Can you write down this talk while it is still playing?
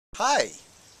Hi!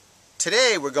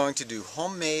 Today we're going to do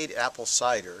homemade apple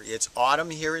cider. It's autumn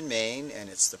here in Maine and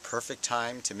it's the perfect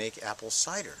time to make apple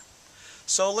cider.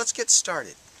 So let's get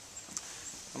started.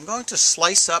 I'm going to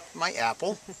slice up my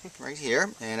apple right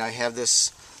here, and I have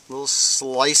this little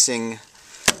slicing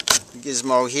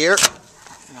gizmo here,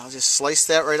 and I'll just slice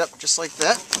that right up just like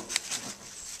that.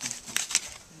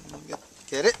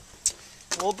 Get it?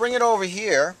 We'll bring it over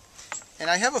here, and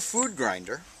I have a food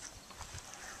grinder.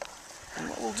 And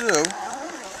what we'll do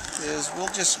is we'll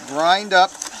just grind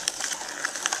up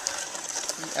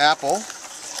the apple.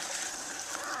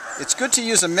 It's good to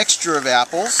use a mixture of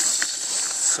apples.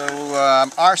 So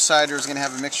our cider is going to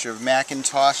have a mixture of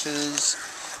Macintoshes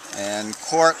and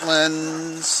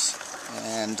Cortlands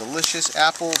and delicious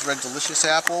apples, red delicious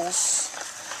apples.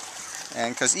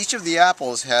 And because each of the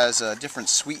apples has a different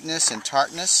sweetness and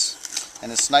tartness,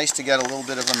 and it's nice to get a little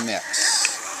bit of a mix.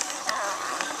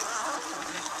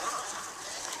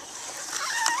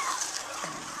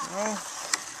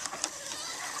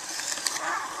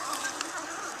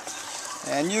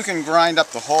 And you can grind up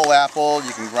the whole apple,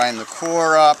 you can grind the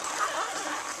core up.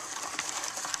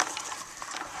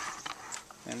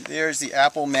 And there's the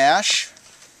apple mash.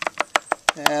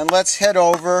 And let's head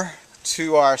over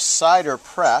to our cider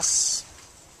press.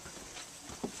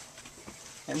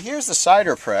 And here's the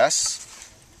cider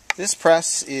press. This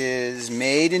press is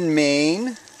made in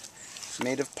Maine. It's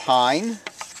made of pine.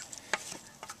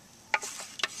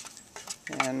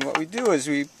 And what we do is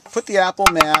we put the apple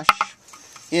mash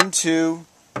into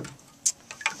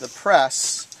the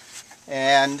press,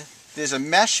 and there's a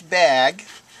mesh bag,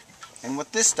 and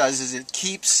what this does is it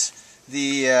keeps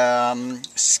the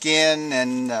skin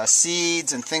and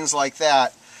seeds and things like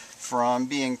that from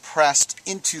being pressed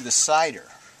into the cider.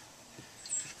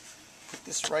 Put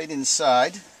this right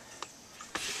inside,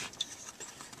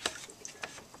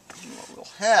 and what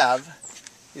we'll have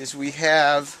is we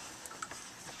have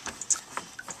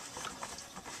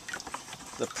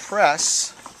the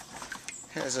press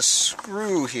has a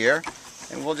screw here,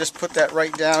 and we'll just put that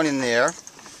right down in there.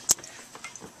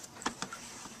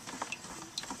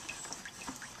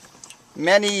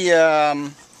 Many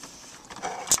of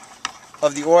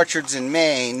the orchards in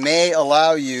Maine may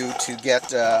allow you to get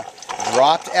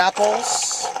dropped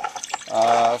apples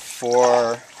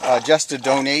for just a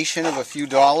donation of a few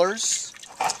dollars.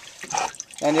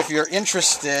 And if you're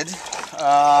interested,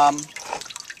 a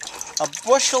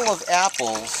bushel of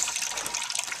apples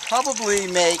probably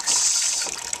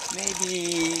makes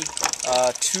maybe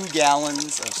 2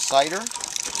 gallons of cider.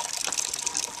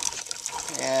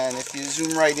 And if you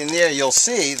zoom right in there, you'll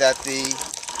see that the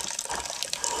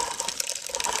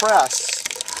press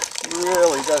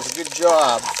really does a good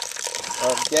job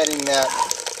of getting that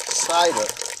cider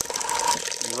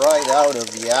right out of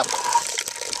the apple.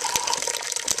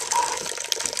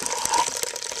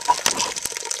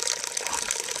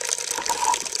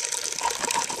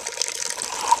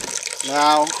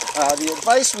 Now, the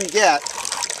advice we get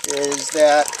is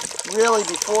that really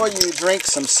before you drink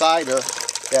some cider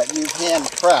that you've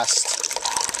hand pressed,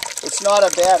 it's not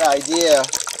a bad idea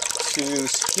to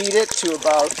heat it to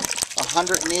about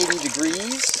 180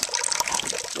 degrees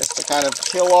just to kind of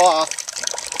kill off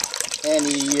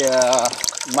any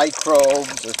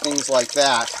microbes or things like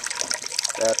that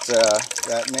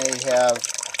that may have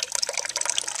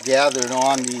gathered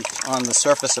on the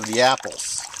surface of the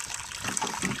apples.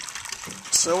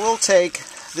 So we'll take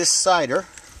this cider,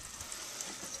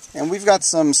 and we've got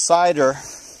some cider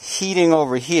heating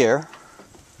over here.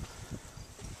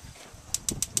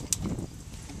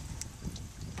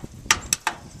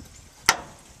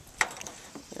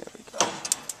 There we go.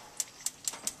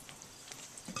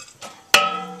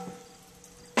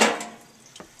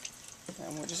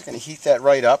 And we're just going to heat that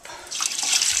right up.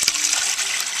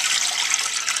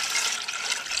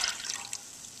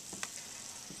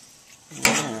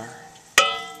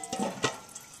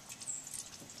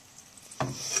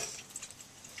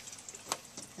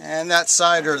 And that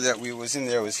cider that was in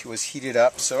there was heated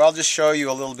up, so I'll just show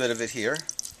you a little bit of it here.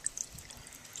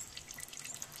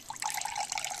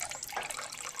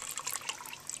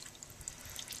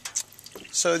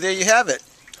 So there you have it,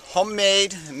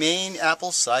 homemade Maine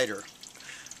apple cider.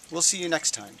 We'll see you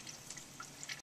next time.